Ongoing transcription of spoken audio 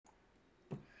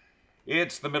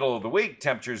It's the middle of the week.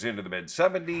 Temperatures into the mid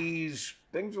 70s.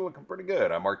 Things are looking pretty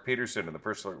good. I'm Mark Peterson in the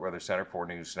First Alert Weather Center for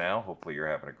News Now. Hopefully, you're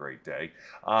having a great day.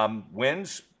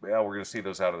 Winds, well, we're going to see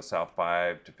those out of the south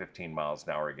 5 to 15 miles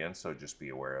an hour again, so just be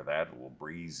aware of that. A little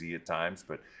breezy at times,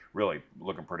 but really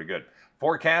looking pretty good.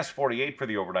 Forecast 48 for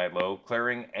the overnight low,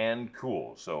 clearing and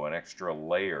cool. So, an extra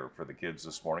layer for the kids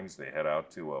this morning as they head out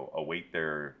to await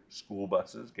their school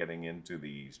buses getting into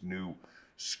these new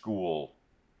school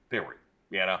theory.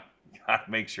 You know, got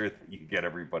to make sure that you get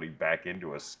everybody back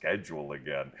into a schedule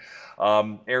again.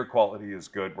 Air quality is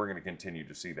good. We're going to continue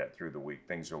to see that through the week.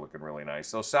 Things are looking really nice.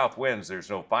 Those south winds, there's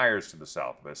no fires to the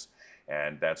south of us,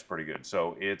 and that's pretty good.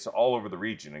 So it's all over the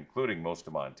region, including most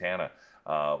of Montana,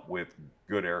 with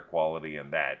good air quality,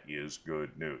 and that is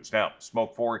good news. Now,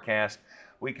 smoke forecast,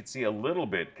 we could see a little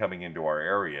bit coming into our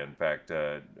area. In fact,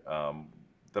 the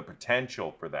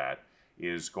potential for that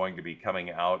is going to be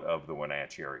coming out of the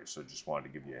Wenatchee area. So just wanted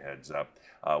to give you a heads up.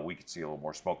 We could see a little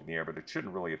more smoke in the air, but it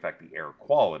shouldn't really affect the air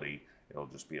quality. It'll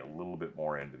just be a little bit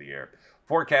more into the air.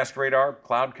 Forecast radar,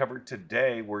 cloud covered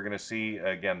today. We're going to see,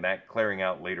 again, that clearing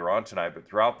out later on tonight, but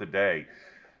throughout the day,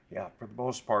 yeah, for the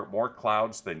most part, more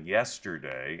clouds than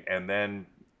yesterday. And then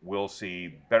we'll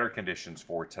see better conditions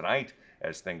for tonight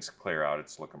as things clear out.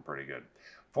 It's looking pretty good.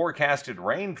 Forecasted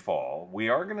rainfall, we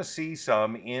are going to see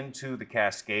some into the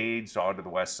Cascades, onto the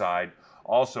west side,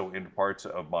 also into parts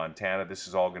of Montana. This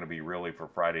is all going to be really for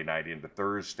Friday night into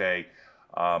Thursday.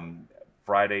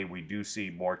 Friday, we do see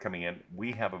more coming in.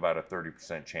 We have about a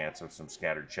 30% chance of some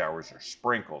scattered showers or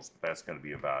sprinkles, but that's going to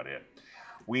be about it.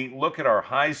 We look at our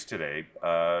highs today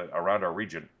around our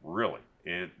region. Really,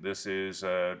 this is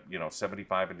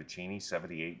 75 in the Cheney,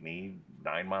 78 in Meade,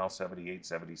 9 Mile, 78,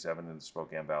 77 in the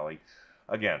Spokane Valley.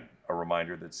 Again, a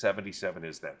reminder that 77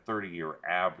 is that 30-year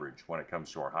average when it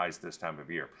comes to our highs this time of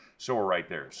year. So we're right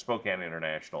there. Spokane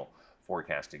International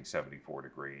forecasting 74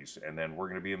 degrees, and then we're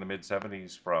going to be in the mid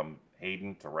 70s from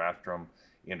Hayden to Rathdrum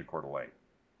into Coeur d'Alene.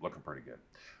 Looking pretty good.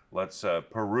 Let's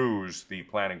peruse the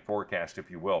planning forecast,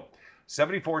 if you will.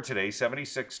 74 today,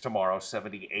 76 tomorrow,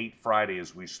 78 Friday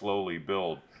as we slowly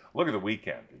build. Look at the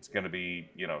weekend. It's going to be,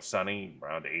 sunny,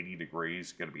 around 80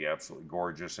 degrees. Going to be absolutely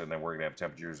gorgeous. And then we're going to have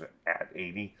temperatures at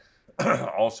 80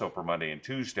 also for Monday and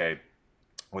Tuesday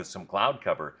with some cloud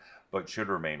cover, but should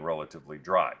remain relatively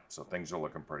dry. So things are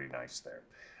looking pretty nice there.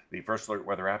 The First Alert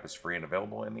Weather app is free and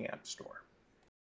available in the App Store.